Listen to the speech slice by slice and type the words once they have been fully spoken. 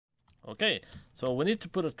Okay, so we need to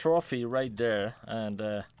put a trophy right there, and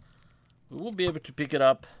we will be able to pick it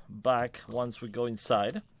up back once we go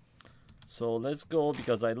inside. So let's go,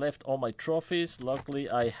 because I left all my trophies. Luckily,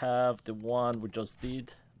 I have the one we just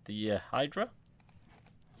did, the Hydra.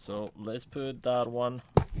 So let's put that one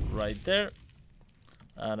right there.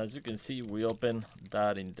 And as you can see, we open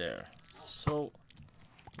that in there. So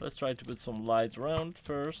let's try to put some lights around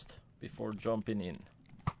first before jumping in.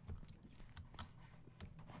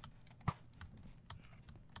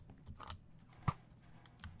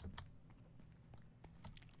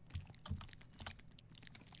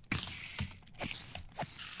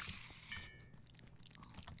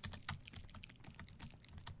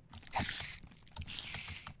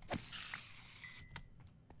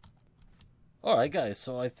 Alright guys,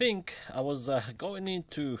 so I think I was going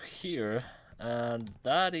into here, and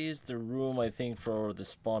that is the room, I think, for the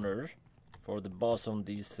spawner, for the boss on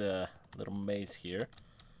this little maze here.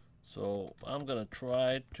 So I'm gonna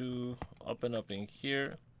try to open up in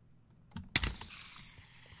here,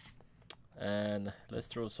 and let's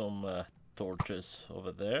throw some torches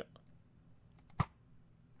over there.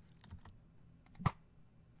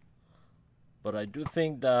 But I do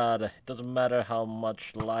think that it doesn't matter how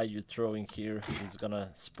much light you throw in here, it's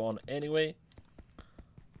gonna spawn anyway.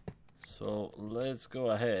 So let's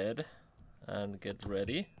go ahead and get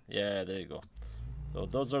ready. Yeah, there you go. So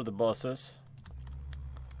those are the bosses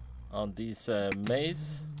on this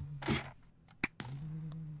maze.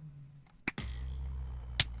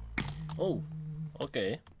 Oh,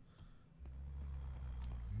 okay.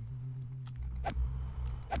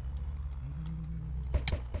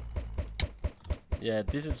 Yeah,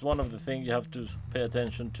 this is one of the things you have to pay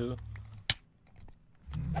attention to.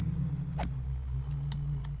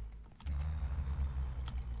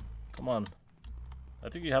 Come on. I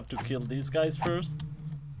think you have to kill these guys first.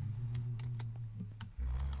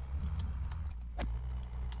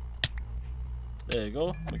 There you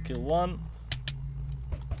go. We kill one.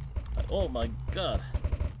 Oh my god.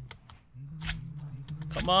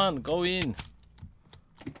 Come on, go in.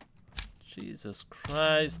 Jesus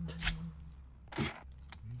Christ.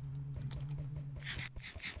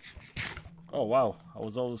 Oh wow, I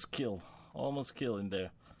was almost killed in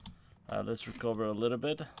there. Let's recover a little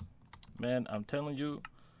bit. Man, I'm telling you.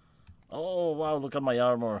 Oh wow, look at my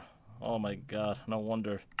armor. Oh my god, no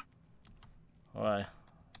wonder. Alright,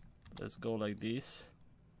 let's go like this.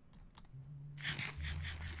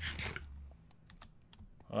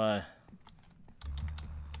 Alright.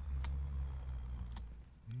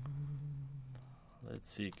 Let's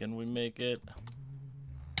see, can we make it?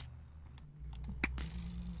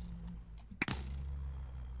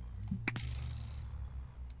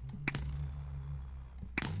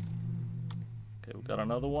 Okay, we got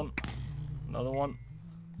another one.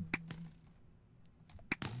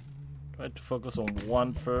 Try to focus on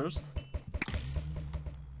one first.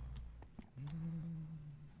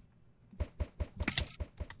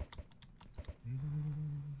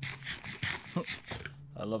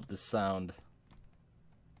 I love the sound.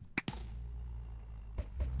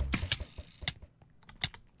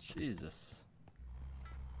 Jesus.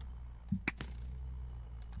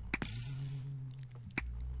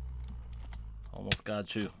 Almost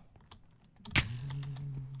got you.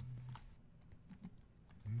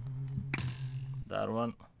 That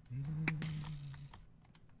one.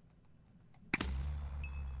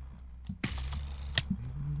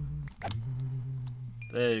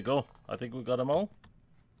 There you go. I think we got them all.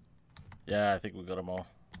 Yeah, I think we got them all.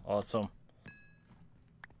 Awesome.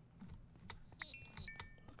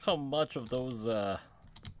 Look how much of those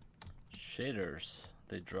shaders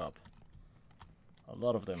they drop. A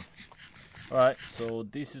lot of them. Alright, so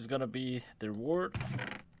this is gonna be the reward.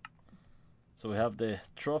 So we have the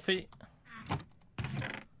trophy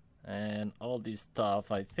and all this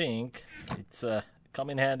stuff. I think it's come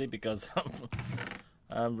in handy because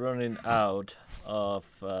I'm running out of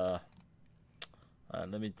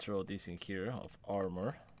let me throw this in here, of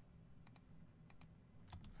armor.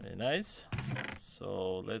 Very nice.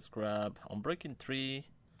 So let's grab Unbreaking 3,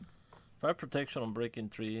 Fire Protection,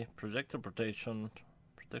 Unbreaking 3, Projector Protection,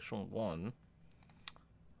 Protection 1.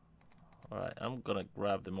 Alright, I'm gonna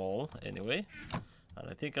grab them all anyway. And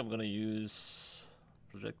I think I'm gonna use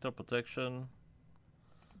Projector Protection.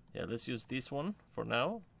 Yeah, let's use this one for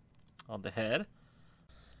now on the head.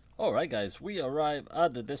 Alright guys, we arrive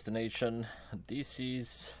at the destination. This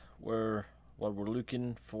is what we're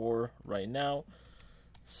looking for right now.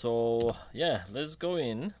 So yeah, let's go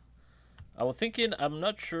in. I was thinking, I'm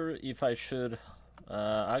not sure if I should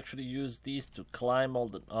actually use these to climb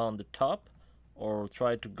on the top, or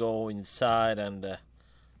try to go inside and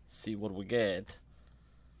see what we get.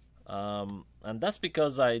 And that's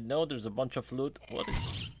because I know there's a bunch of loot.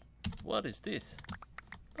 What is this?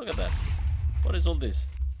 Look at that. What is all this?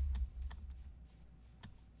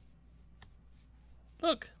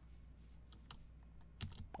 Look.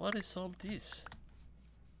 What is all this?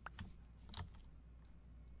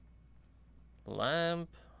 Lamp.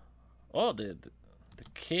 Oh, the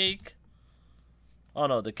cake. Oh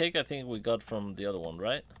no, the cake I think we got from the other one,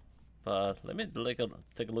 right? But let me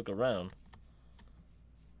take a look around.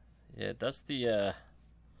 Yeah, that's the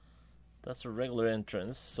regular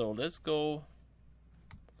entrance. So let's go.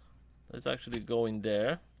 Let's actually go in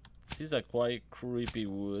there. These are quite creepy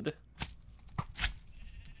wood.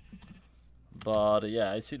 But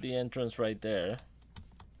yeah, I see the entrance right there.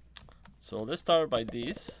 So let's start by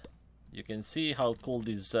this. You can see how cool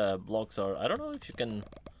these blocks are. I don't know if you can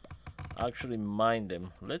actually mine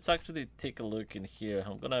them. Let's actually take a look in here.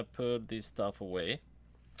 I'm gonna put this stuff away.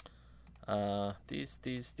 These.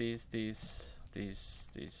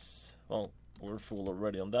 Well, we're full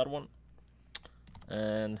already on that one.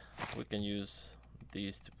 And we can use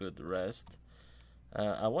these to put the rest.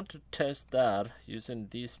 I want to test that using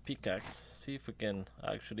this pickaxe. See if we can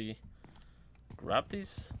actually grab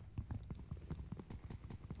this.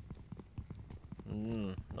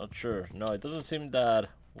 Not sure. No, it doesn't seem that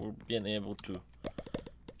we're being able to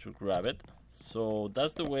grab it. So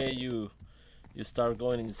that's the way you start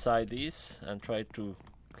going inside these and try to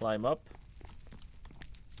climb up.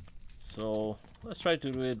 So let's try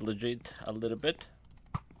to do it legit a little bit,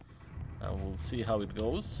 and we'll see how it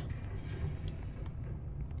goes.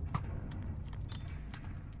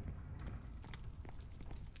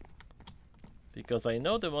 Because I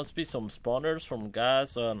know there must be some spawners from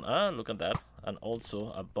gas and look at that, and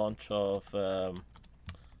also a bunch of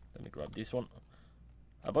let me grab this one.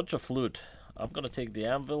 A bunch of loot. I'm gonna take the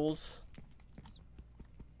anvils.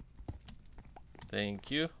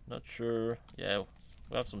 Thank you. Not sure. Yeah,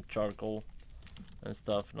 we have some charcoal and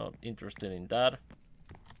stuff. Not interested in that.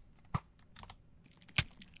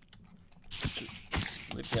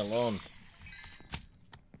 Leave me alone.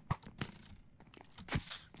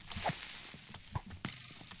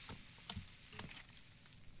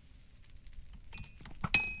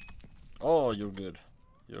 Oh, you're good.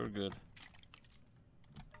 You're good.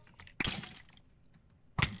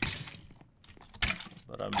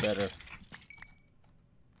 But I'm better.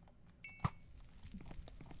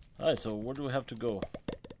 Alright, so where do we have to go?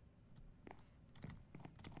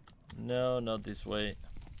 No, not this way.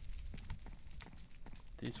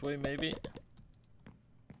 This way, maybe?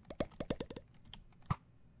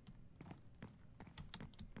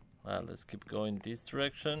 Well, let's keep going this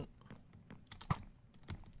direction.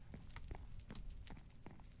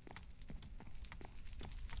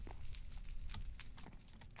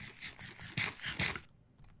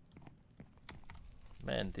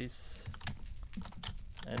 Man, these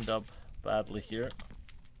end up badly here.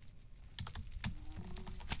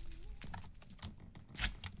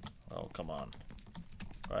 Oh, come on.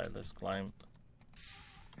 Alright, let's climb.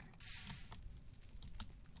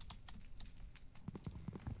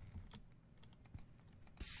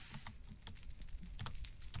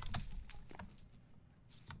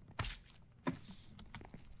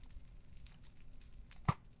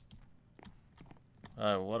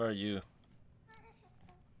 Alright, what are you?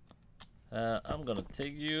 I'm gonna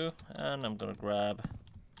take you, and I'm gonna grab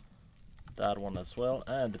that one as well,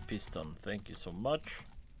 and the piston. Thank you so much.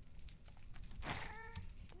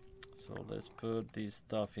 So let's put this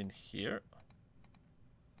stuff in here.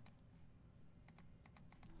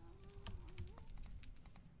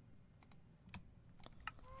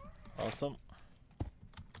 Awesome.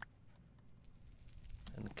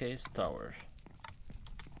 And case tower.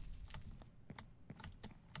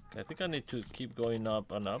 I think I need to keep going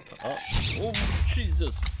up and up. Oh,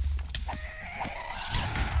 Jesus!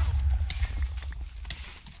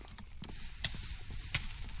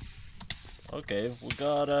 Okay, we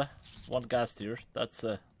got one gas tier. That's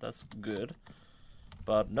good.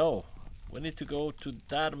 But no, we need to go to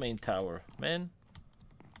that main tower, man.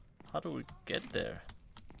 How do we get there?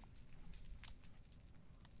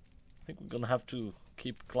 I think we're gonna have to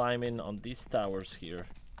keep climbing on these towers here.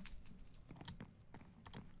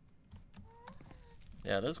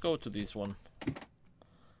 Yeah, let's go to this one.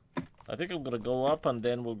 I think I'm gonna go up and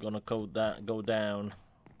then we're gonna go down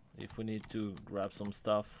if we need to grab some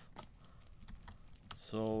stuff.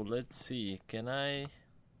 So let's see, can I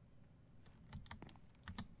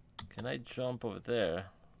jump over there?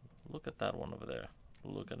 Look at that one over there,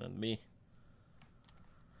 looking at me.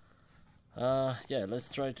 Yeah,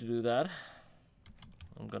 let's try to do that.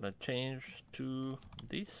 I'm gonna change to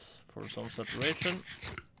this for some saturation.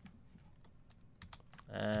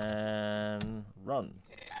 And on.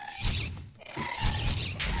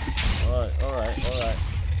 Alright, alright, alright.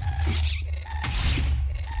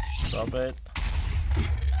 Drop it.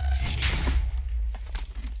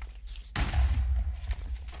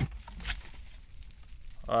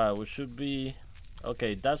 Alright, we should be...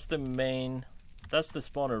 Okay, that's the main... That's the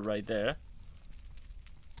spawner right there.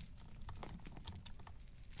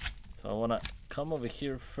 So I wanna come over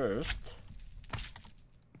here first.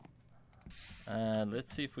 And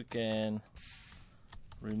let's see if we can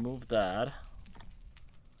remove that.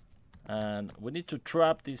 And we need to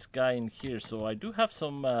trap this guy in here. So I do have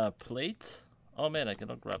some plates. Oh man, I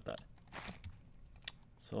cannot grab that.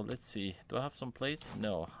 So let's see. Do I have some plates?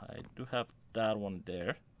 No, I do have that one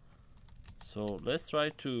there. So let's try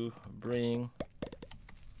to bring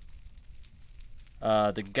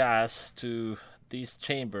the gas to this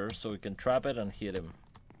chamber so we can trap it and hit him.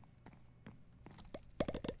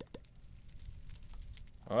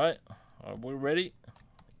 Alright, are we ready?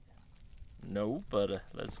 No, but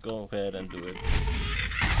let's go ahead and do it.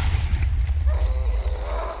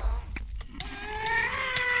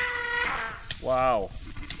 Wow.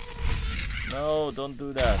 No, don't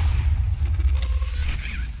do that.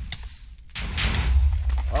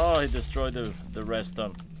 Oh, he destroyed the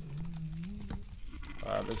redstone.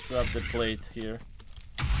 Let's grab the plate here.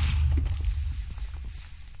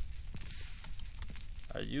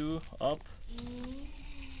 Are you up?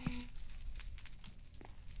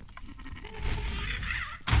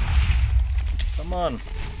 Come on.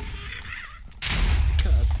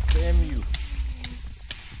 God damn you.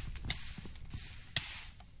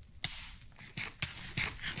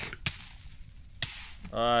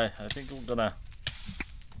 Alright, I think we're gonna...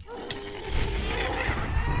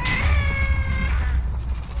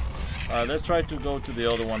 Alright, let's try to go to the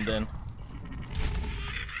other one then.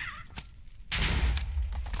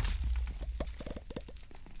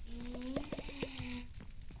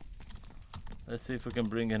 Let's see if we can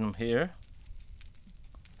bring him here.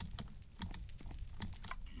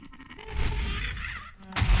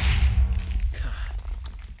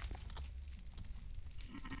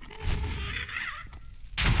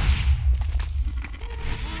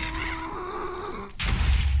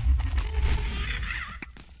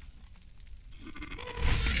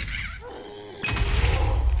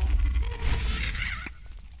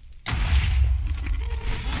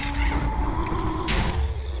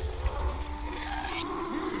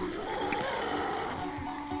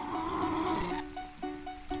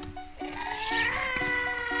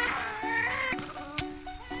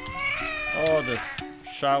 Oh, the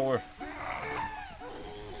shower.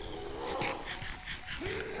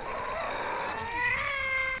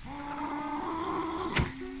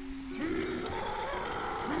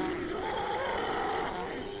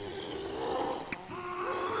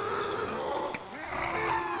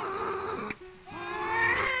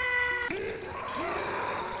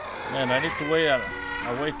 Man, I need to wait a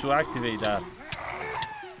way to activate that.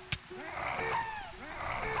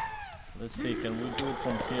 Let's see, can we do it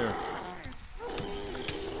from here?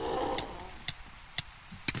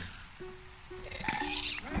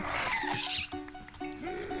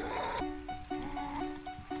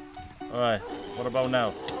 Alright, what about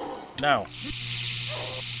now? Now!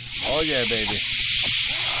 Oh yeah, baby!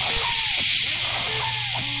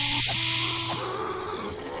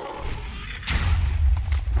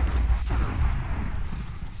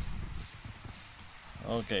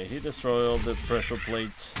 Okay, he destroyed all the pressure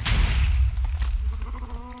plates.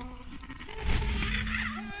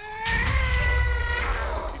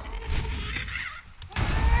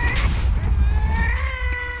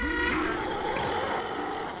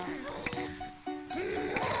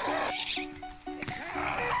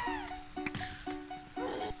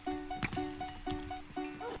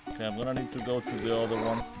 Okay, I'm gonna need to go to the other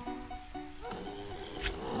one.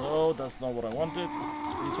 No, that's not what I wanted.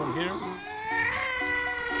 This one here.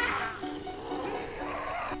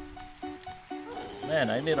 Man,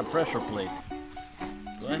 I need a pressure plate.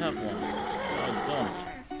 Do I have one? I don't.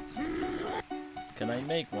 Can I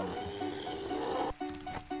make one?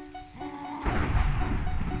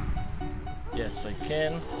 Yes, I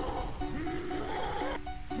can.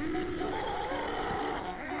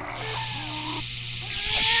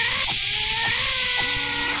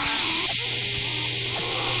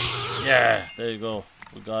 Yeah, there you go.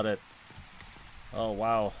 We got it. Oh,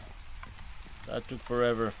 wow. That took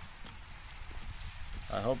forever.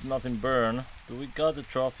 I hope nothing burned. Do we got the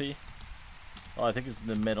trophy? Oh, I think it's in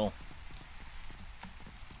the middle.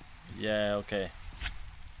 Yeah, okay.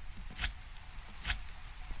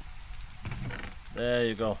 There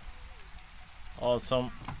you go.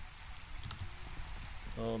 Awesome.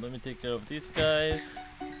 So let me take care of these guys.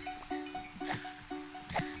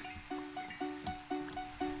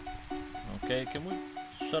 Okay, can we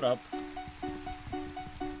shut up?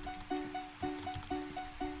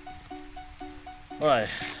 Alright,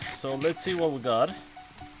 so let's see what we got.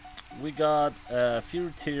 We got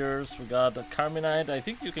few tiers, we got a Carminite. I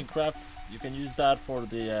think you can craft, you can use that for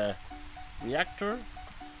the reactor.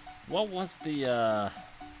 What was the,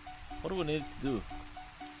 what do we need to do?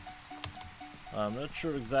 I'm not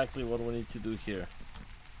sure exactly what we need to do here.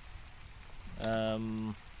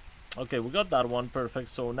 Okay, we got that one, perfect.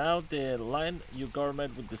 So now the line your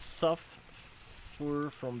garment with the soft fur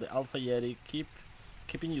from the Alpha Yeti,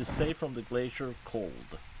 keeping you safe from the glacier cold.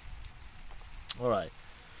 Alright,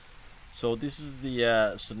 so this is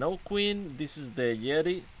the Snow Queen, this is the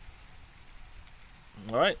Yeti.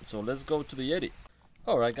 Alright, so let's go to the Yeti.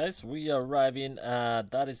 Alright guys, we are arriving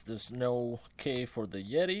at, that is the snow cave for the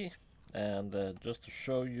Yeti. And just to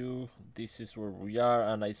show you, this is where we are,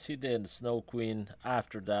 and I see the Snow Queen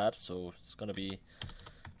after that, so it's gonna be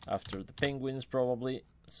after the penguins probably.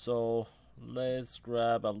 So let's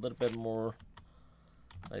grab a little bit more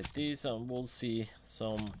like this, and we'll see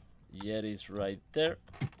some Yetis right there.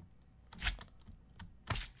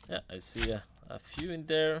 Yeah, I see a few in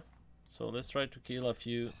there, so let's try to kill a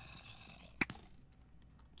few.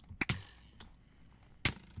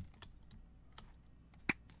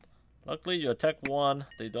 Luckily you attack one,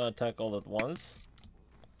 they don't attack all at once.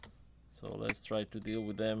 So let's try to deal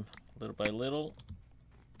with them little by little.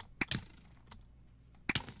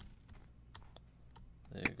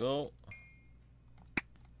 There you go.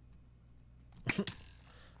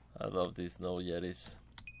 I love these snow yetis.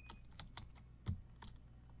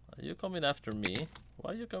 Are you coming after me?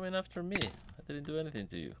 Why are you coming after me? I didn't do anything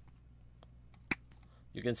to you.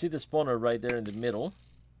 You can see the spawner right there in the middle.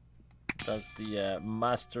 That's the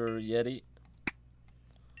Master Yeti,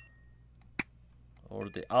 or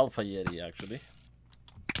the Alpha Yeti actually.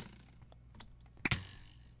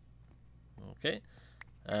 Okay,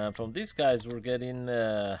 from these guys we're getting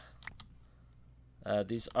this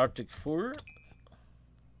Arctic fur.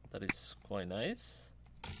 That is quite nice.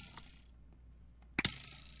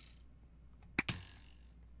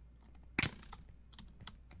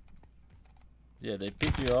 Yeah, they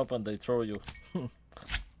pick you up and they throw you.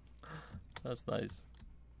 That's nice.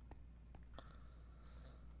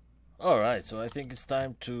 Alright, so I think it's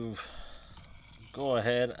time to go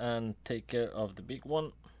ahead and take care of the big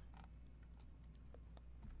one.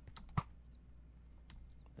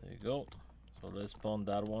 There you go. So let's spawn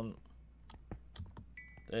that one.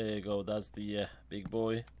 There you go, that's the big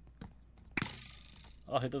boy.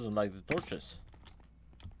 Oh, he doesn't like the torches.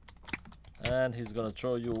 And he's gonna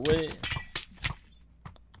throw you away.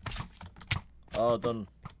 Oh,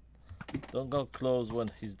 don't go close when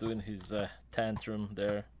he's doing his tantrum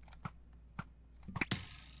there.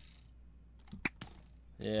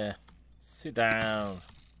 Yeah, sit down.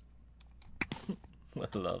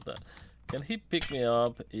 I love that. Can he pick me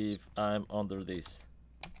up if I'm under this?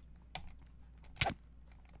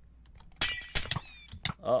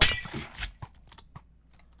 Oh.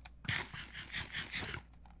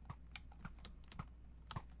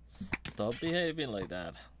 Stop behaving like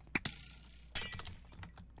that.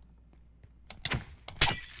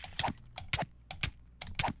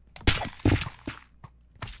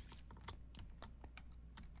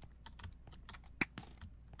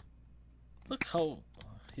 Look how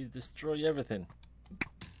he destroyed everything.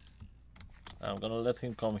 I'm gonna let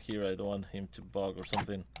him come here. I don't want him to bug or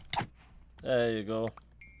something. There you go.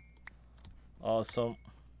 Awesome.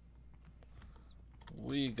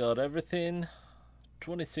 We got everything.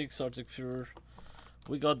 26 Arctic Fury.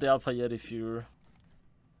 We got the Alpha Yeti Fury.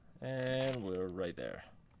 And we're right there.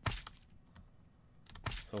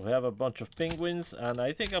 So we have a bunch of penguins. And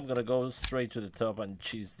I think I'm gonna go straight to the top and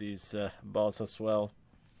cheese this boss as well.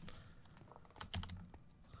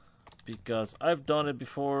 Because I've done it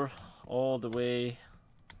before all the way.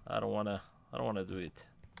 I don't wanna do it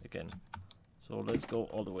again. So let's go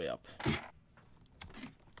all the way up.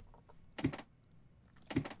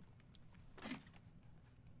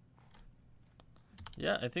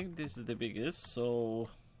 Yeah, I think this is the biggest. So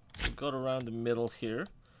we got around the middle here.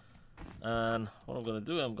 And what I'm gonna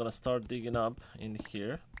do, I'm gonna start digging up in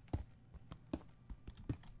here.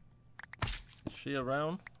 Is she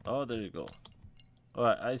around? Oh, there you go.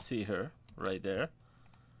 Alright, I see her right there.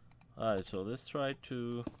 Alright, so let's try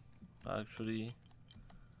to actually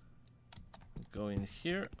go in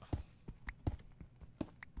here.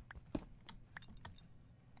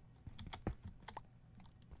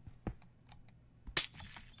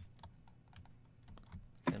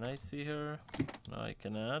 Can I see her? No, I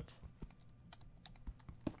cannot.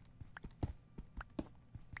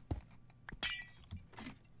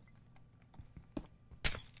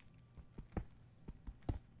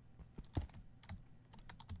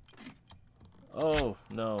 Oh,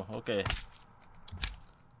 no, okay.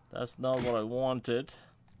 That's not what I wanted.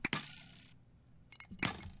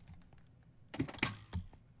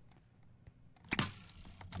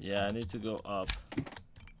 Yeah, I need to go up.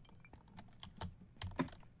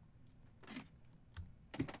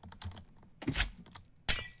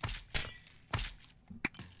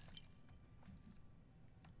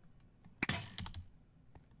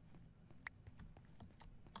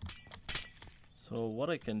 So what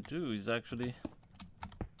I can do is actually...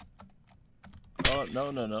 Oh,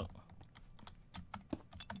 no, no, no.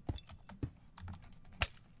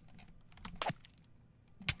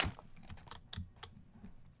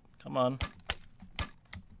 Come on.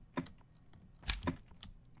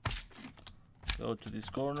 Go to this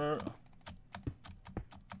corner.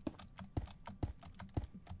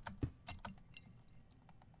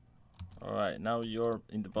 Alright, now you're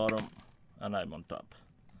in the bottom and I'm on top.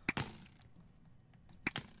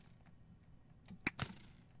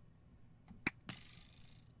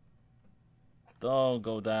 Don't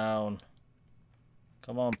go down.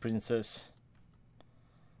 Come on, princess.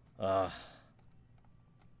 I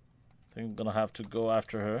think I'm gonna have to go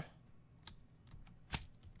after her.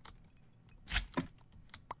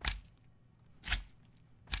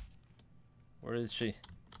 Where is she?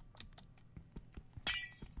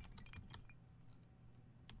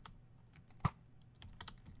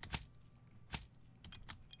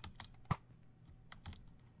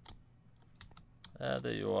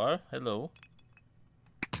 There you are. Hello.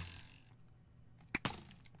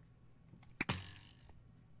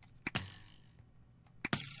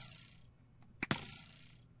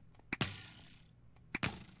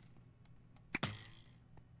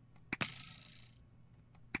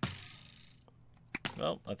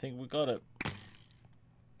 Well, I think we got it.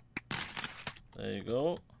 There you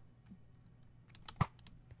go.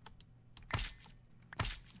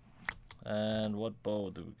 And what bow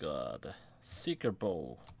do we got? Seeker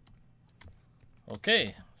bow.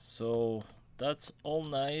 Okay, so that's all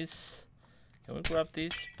nice. Can we grab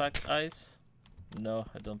these pack ice? No,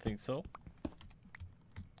 I don't think so.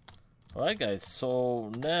 Alright guys,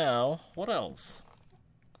 so now what else?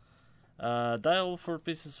 Dial 4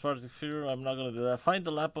 pieces for the fear. I'm not gonna do that. Find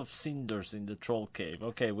the lamp of cinders in the troll cave.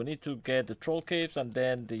 Okay, we need to get the troll caves and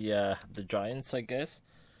then the giants, I guess.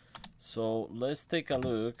 So let's take a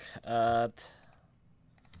look at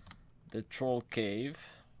the troll cave.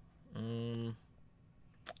 Alright,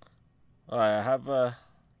 I have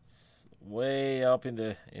way up in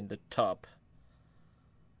the top.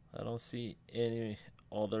 I don't see any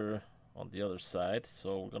other on the other side,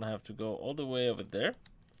 so we're gonna have to go all the way over there.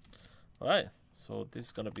 Alright, so this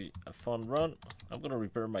is gonna be a fun run. I'm gonna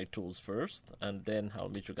repair my tools first, and then I'll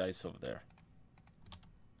meet you guys over there.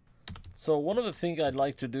 So one of the things I'd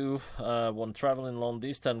like to do when traveling long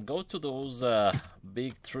distance, go to those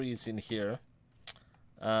big trees in here,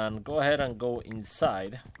 and go ahead and go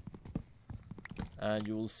inside. And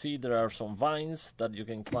you will see there are some vines that you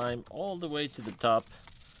can climb all the way to the top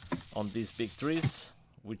on these big trees,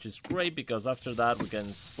 which is great because after that we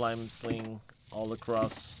can slime sling all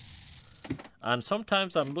across. And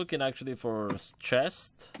sometimes I'm looking actually for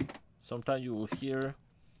chests. Sometimes you will hear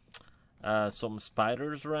some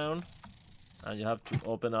spiders around, and you have to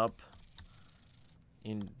open up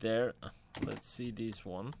in there. Let's see this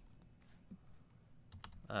one.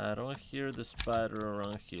 I don't hear the spider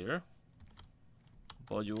around here,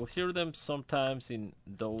 but you will hear them sometimes in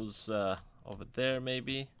those over there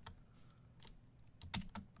maybe.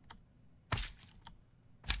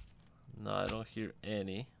 No, I don't hear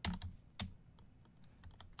any.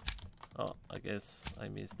 Oh, I guess I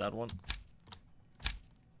missed that one.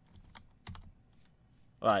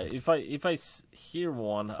 Alright, if I hear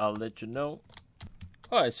one, I'll let you know.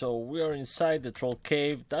 Alright, so we are inside the troll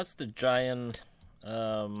cave. That's the giant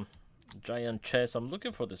chest. I'm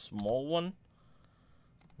looking for the small one.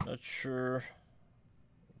 Not sure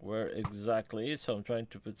where exactly, so I'm trying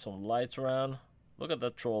to put some lights around. Look at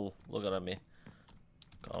that troll looking at me.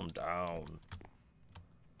 Calm down.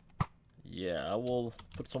 Yeah, I will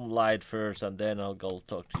put some light first and then I'll go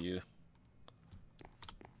talk to you.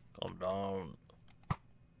 Calm down.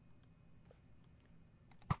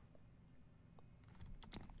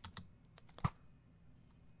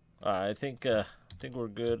 I think we're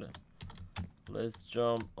good. Let's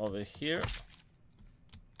jump over here.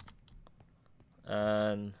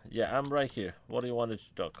 And yeah, I'm right here. What do you want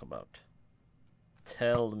to talk about?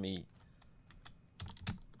 Tell me.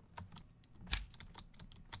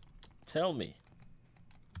 Tell me.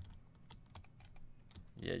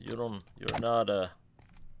 Yeah, you're not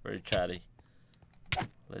very chatty.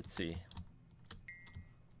 Let's see.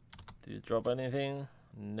 Do you drop anything?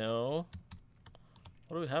 No.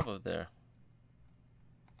 What do we have over there?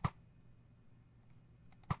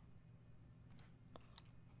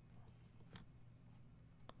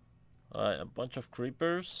 Alright, a bunch of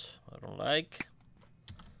creepers. I don't like.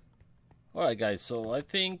 Alright guys, so I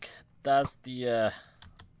think that's the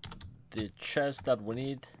chest that we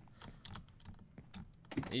need.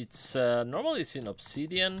 It's normally it's in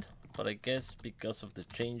obsidian, but I guess because of the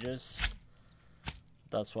changes,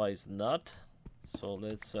 that's why it's not. So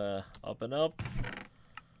let's open up.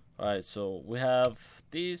 Alright, so we have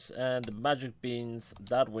these and the magic beans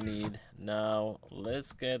that we need. Now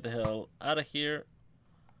let's get the hell out of here.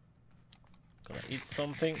 Gonna eat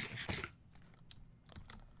something.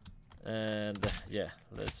 And yeah,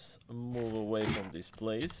 let's move away from this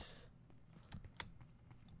place.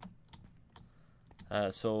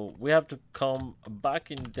 So we have to come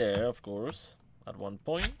back in there, of course, at one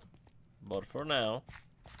point. But for now,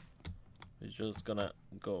 it's just gonna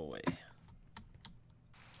go away.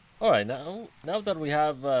 Alright, now that we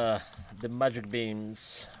have the magic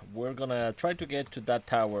beams, we're gonna try to get to that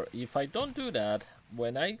tower. If I don't do that,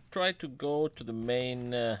 when I try to go to the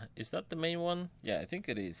main... is that the main one? Yeah, I think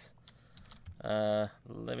it is. Let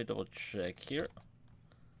me double check here.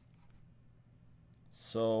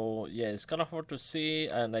 So yeah, it's kind of hard to see,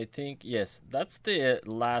 and I think yes, that's the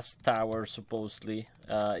last tower supposedly.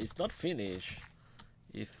 It's not finished,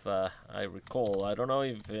 if I recall. I don't know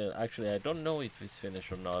if actually I don't know if it's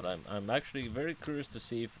finished or not. I'm actually very curious to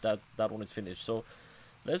see if that one is finished. So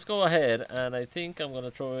let's go ahead, and I think I'm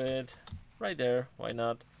gonna throw it right there. Why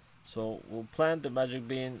not? So we'll plant the magic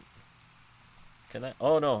bean. Can I?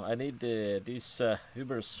 Oh no, I need this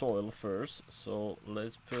Uber soil first. So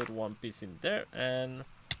let's put one piece in there and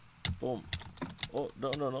boom. Oh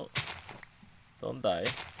no, don't die.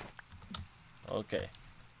 Okay,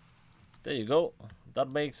 there you go. That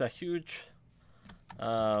makes a huge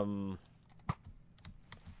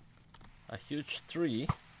tree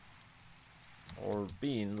or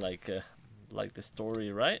bean, like the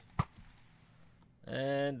story, right?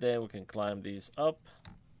 And then we can climb these up.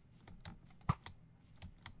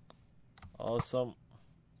 Awesome.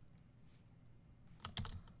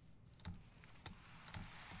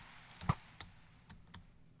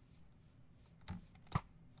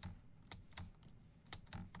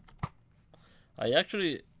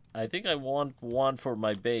 I think I want one for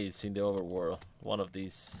my base in the overworld. One of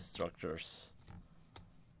these structures.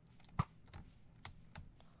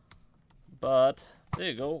 But there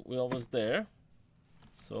you go. We're almost there.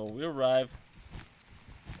 So we arrive.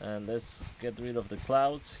 And let's get rid of the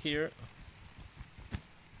clouds here.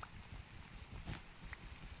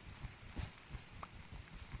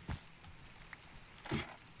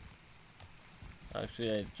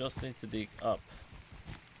 Actually, I just need to dig up.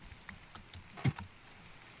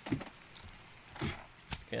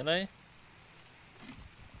 Can I?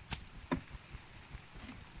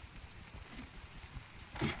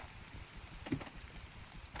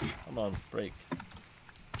 Come on, break.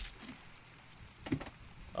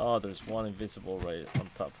 Oh, there's one invisible right on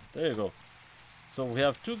top. There you go. So we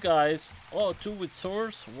have two guys. Oh, two with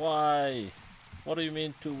swords? Why? What do you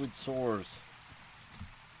mean two with swords?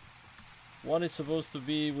 One is supposed to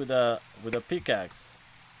be with a pickaxe.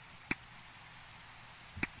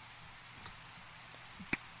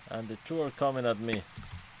 And the two are coming at me.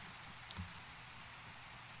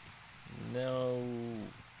 No.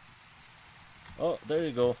 Oh, there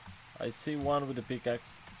you go. I see one with the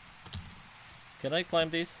pickaxe. Can I climb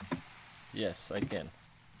this? Yes, I can.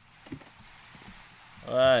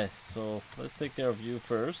 Alright, so let's take care of you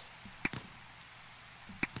first.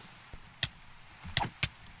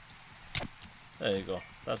 There you go.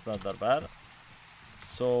 That's not that bad.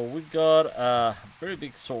 So we got a very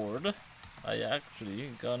big sword. I actually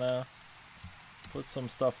gonna put some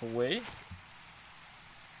stuff away.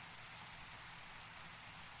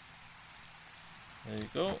 There you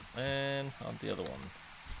go. And on the other one.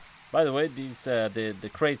 By the way, these the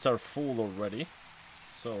crates are full already.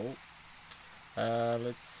 So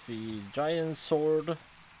let's see. Giant sword.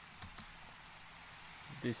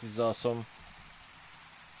 This is awesome.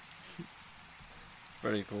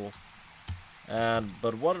 Very cool.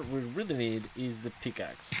 But what we really need is the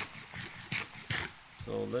pickaxe.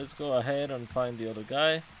 So let's go ahead and find the other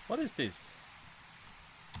guy. What is this?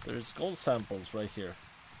 There's gold samples right here.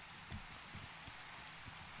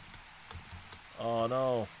 Oh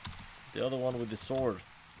no, the other one with the sword.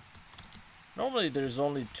 Normally there's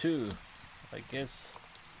only two. I guess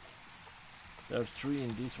there are three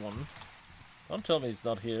in this one. Don't tell me it's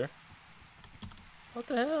not here. What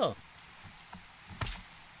the hell?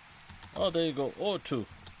 Oh, there you go. Oh, two.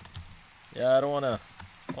 Yeah, I don't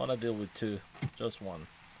wanna deal with two. Just one.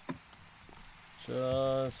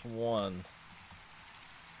 Just one.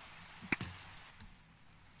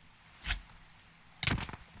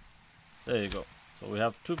 There you go. So we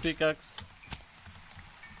have 2 pickaxes.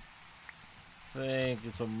 Thank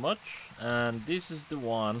you so much. And this is the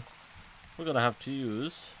one we're gonna have to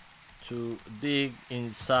use to dig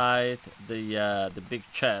inside the big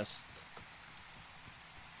chest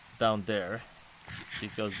down there,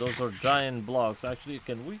 because those are giant blocks. Actually,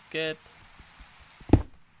 can we get...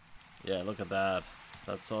 Yeah, look at that.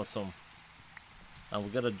 That's awesome. And we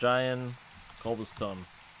got a giant cobblestone.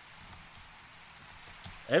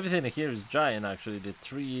 Everything here is giant, actually. The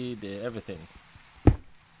tree, the everything.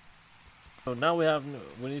 So now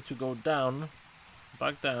we need to go down,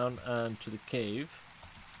 back down, and to the cave.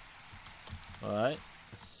 All right.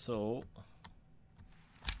 So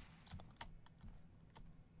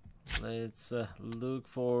let's look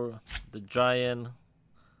for the giant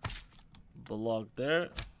block there.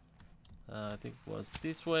 I think it was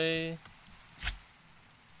this way.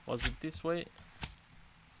 Was it this way?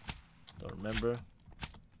 Don't remember.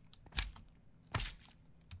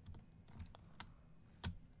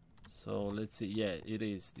 So let's see. Yeah, it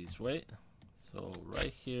is this way. So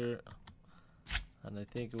right here, and I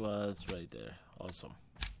think it was right there. Awesome.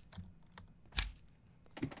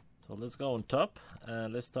 So let's go on top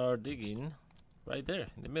and let's start digging right there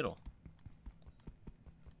in the middle.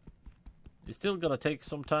 It's still gonna take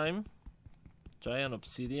some time. Giant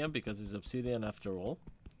obsidian, because it's obsidian after all.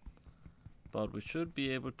 But we should be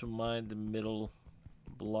able to mine the middle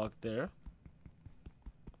block there.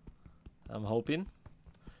 I'm hoping.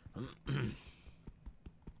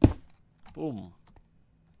 Boom.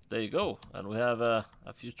 There you go. And we have a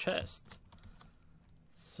few chests.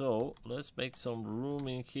 So let's make some room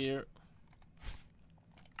in here.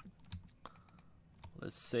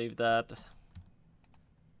 Let's save that.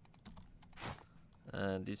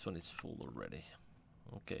 And this one is full already.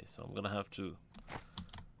 Okay, so I'm gonna have to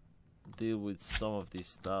deal with some of this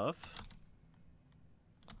stuff.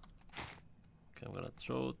 Okay, I'm gonna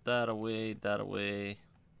throw that away,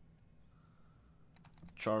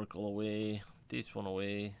 charcoal away, this one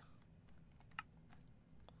away.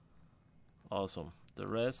 Awesome. The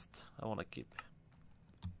rest I want to keep.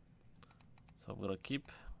 So I'm gonna keep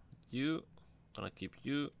you, gonna keep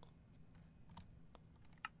you.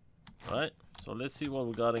 Alright, so let's see what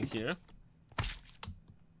we got in here.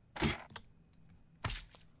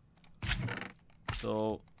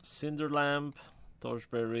 So cinder lamp,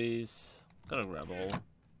 torchberries, gonna grab all.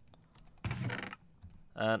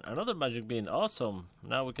 And another magic bean, awesome.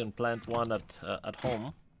 Now we can plant one at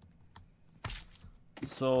home.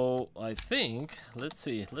 So I think, let's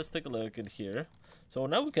see, let's take a look in here. So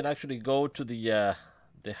now we can actually go to the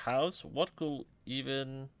house. What could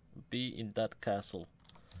even be in that castle?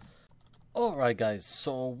 Alright guys,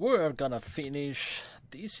 so we're gonna finish.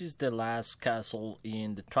 This is the last castle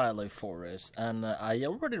in the Twilight Forest, and I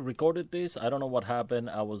already recorded this. I don't know what happened.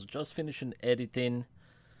 I was just finishing editing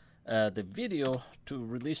the video to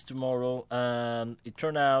release tomorrow, and it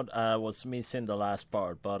turned out I was missing the last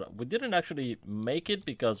part, but we didn't actually make it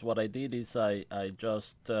because what I did is I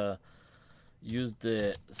just used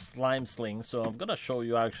the slime sling. So I'm gonna show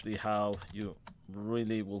you actually how you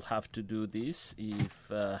really will have to do this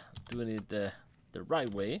if doing it the right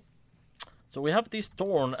way. So we have this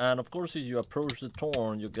thorn, and of course if you approach the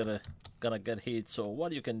thorn you're gonna get hit. So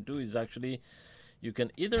what you can do is actually you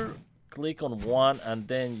can either click on one and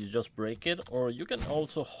then you just break it, or you can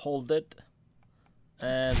also hold it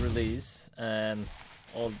and release, and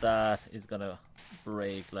all that is gonna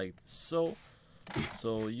break like so.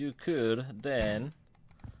 So you could then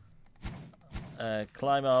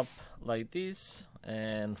climb up like this,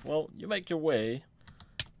 and well, you make your way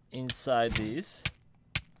inside this.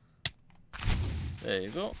 There you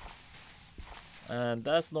go. And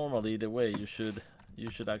that's normally the way you should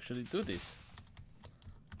actually do this.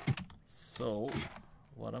 So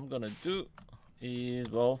what I'm gonna do is,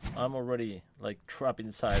 well, I'm already like trapped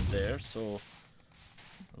inside there, so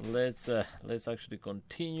let's actually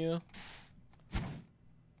continue.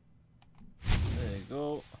 There you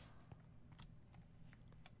go.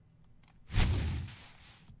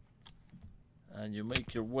 And you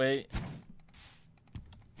make your way.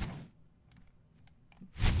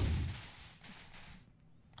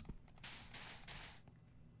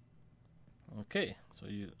 Okay, so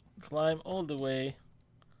you climb all the way,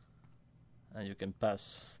 and you can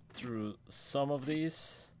pass through some of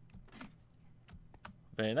these.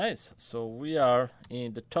 Very nice. So we are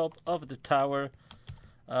in the top of the tower,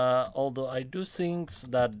 although I do think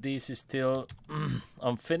that this is still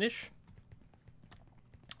unfinished.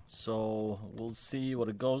 So we'll see what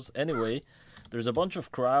it goes. Anyway, there's a bunch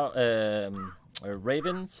of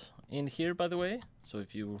ravens in here, by the way. So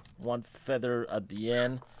if you want feather at the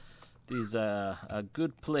end, this is a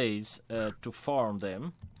good place to farm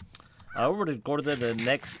them. I already recorded the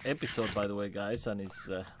next episode, by the way, guys, and it's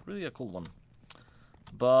really a cool one.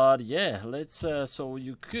 But yeah, let's. So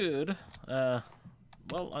you could.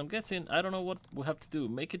 Well, I'm guessing. I don't know what we have to do.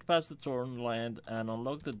 Make it past the Torn land and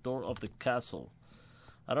unlock the door of the castle.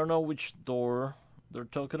 I don't know which door they're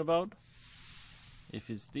talking about. If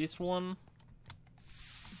it's this one,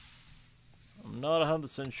 I'm not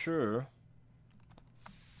 100% sure.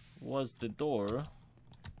 What's the door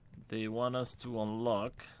they want us to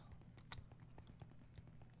unlock?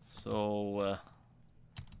 So,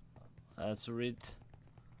 answer it.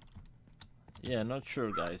 Yeah, not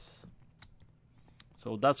sure, guys.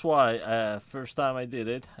 So that's why first time I did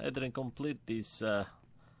it, I didn't complete this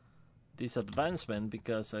this advancement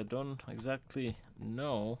because I don't exactly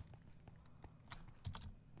know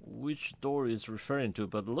which door is referring to.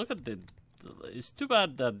 But look at the. It's too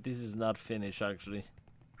bad that this is not finished. Actually,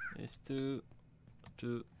 it's too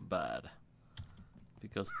bad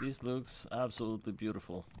because this looks absolutely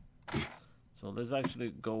beautiful. So let's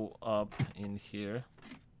actually go up in here.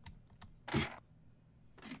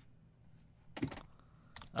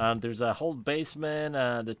 And there's a whole basement,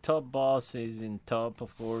 and the top boss is in top,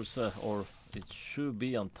 of course, or it should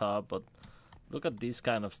be on top, but look at this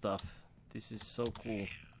kind of stuff. This is so cool.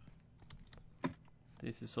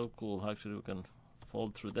 This is so cool. Actually, we can fall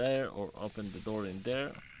through there or open the door in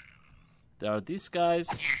there. There are these guys.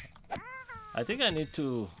 I think I need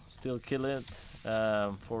to still kill it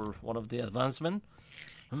for one of the advancement.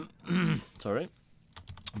 Sorry.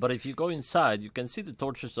 But if you go inside, you can see the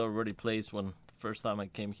torches are already placed when first time I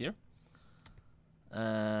came here.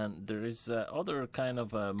 And there is other kind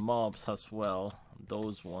of mobs as well.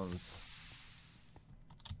 Those ones.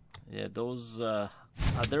 Yeah, those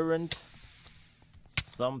adherent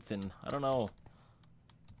something. I don't know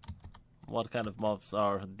what kind of mobs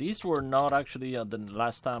are. These were not actually the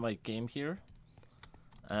last time I came here.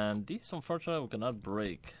 And these, unfortunately, we cannot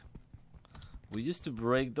break. We used to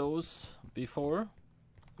break those before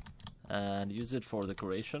and use it for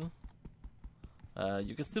decoration.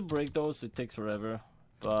 You can still break those, it takes forever.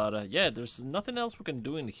 But yeah, there's nothing else we can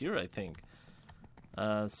do in here, I think.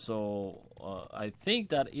 So I think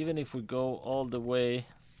that even if we go all the way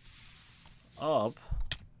up,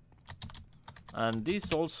 and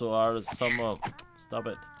these also are some stop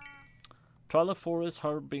it. Twilight Forest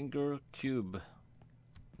Harbinger Cube.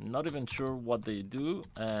 Not even sure what they do,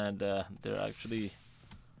 and they're actually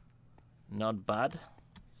not bad.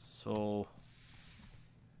 So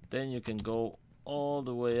then you can go all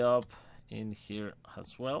the way up in here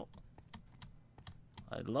as well.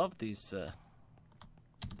 I love these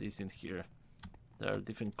in here. There are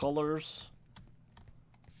different colors.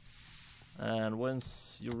 And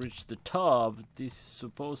once you reach the top, this is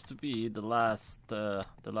supposed to be the last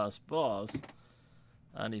boss.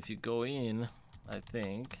 And if you go in, I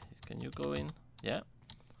think, can you go in? Yeah,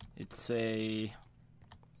 it's a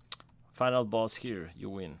final boss here. You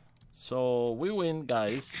win. So we win,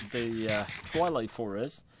 guys. The Twilight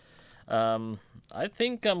Forest. I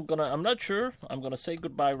think I'm not sure. I'm gonna say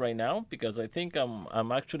goodbye right now because I think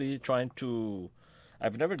I'm actually trying to.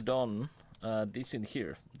 I've never done this in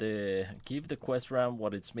here. Give the quest ram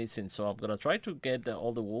what it's missing. So I'm gonna try to get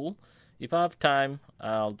all the wool. If I have time,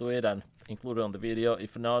 I'll do it and include it on the video.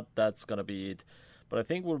 If not, that's gonna be it. But I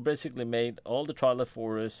think we're basically made all the Twilight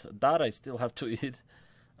Forest. That I still have to eat.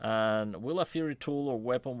 And will a Fury tool or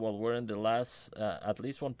weapon while wearing the last, at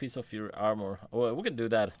least one piece of Fury armor. Well, we can do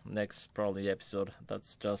that next probably episode.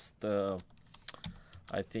 That's just,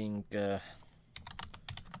 I think,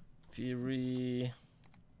 Fury.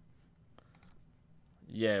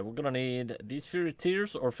 Yeah, we're gonna need these Fury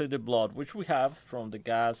Tears or Faded Blood, which we have from the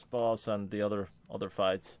gas boss and the other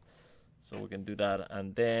fights. So we can do that,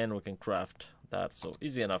 and then we can craft that. So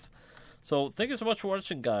easy enough. So thank you so much for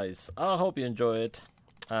watching, guys. I hope you enjoy it.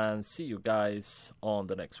 And see you guys on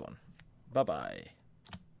the next one. Bye-bye.